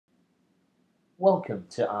Welcome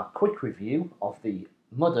to our quick review of the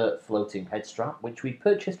Mudder floating head strap, which we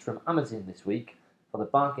purchased from Amazon this week for the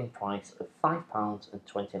bargain price of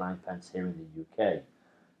 £5.29 here in the UK.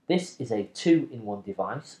 This is a 2-in-1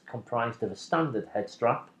 device comprised of a standard head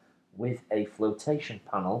strap with a flotation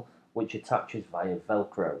panel which attaches via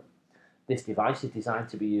Velcro. This device is designed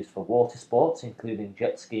to be used for water sports including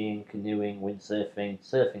jet skiing, canoeing, windsurfing,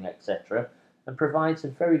 surfing, etc., and provides a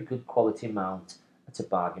very good quality mount at a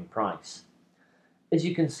bargain price. As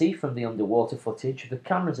you can see from the underwater footage, the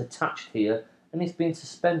camera is attached here and is being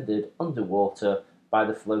suspended underwater by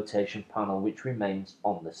the flotation panel which remains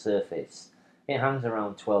on the surface. It hangs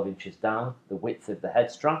around 12 inches down, the width of the head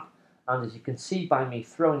strap, and as you can see by me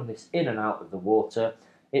throwing this in and out of the water,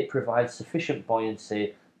 it provides sufficient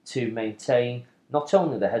buoyancy to maintain not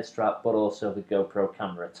only the head strap but also the GoPro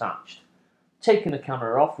camera attached. Taking the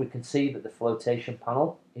camera off, we can see that the flotation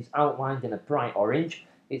panel is outlined in a bright orange.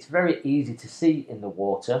 It's very easy to see in the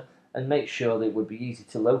water and make sure that it would be easy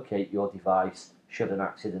to locate your device should an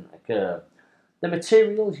accident occur. The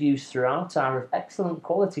materials used throughout are of excellent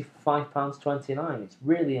quality for £5.29. It's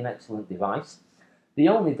really an excellent device. The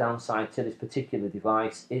only downside to this particular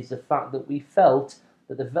device is the fact that we felt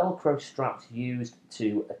that the Velcro straps used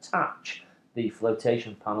to attach the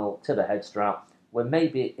flotation panel to the head strap were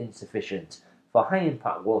maybe insufficient. For high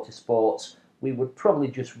impact water sports, we would probably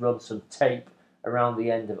just run some tape around the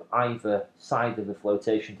end of either side of the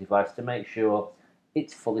flotation device to make sure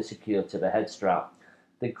it's fully secured to the head strap.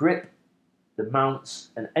 The grip, the mounts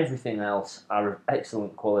and everything else are of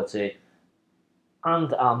excellent quality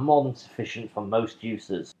and are more than sufficient for most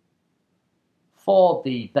users. For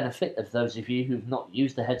the benefit of those of you who've not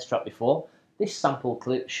used the head strap before, this sample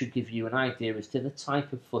clip should give you an idea as to the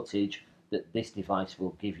type of footage that this device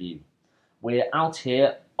will give you. We're out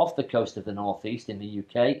here off the coast of the northeast in the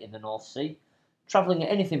UK in the North Sea, travelling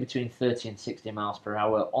at anything between 30 and 60 miles per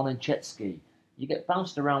hour on a jet ski. You get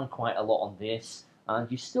bounced around quite a lot on this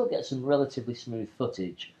and you still get some relatively smooth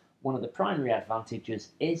footage. One of the primary advantages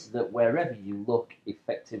is that wherever you look,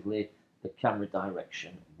 effectively the camera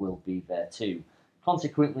direction will be there too.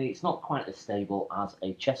 Consequently, it's not quite as stable as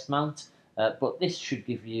a chest mount, but this should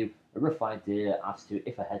give you a rough idea as to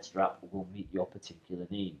if a head strap will meet your particular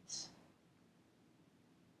needs.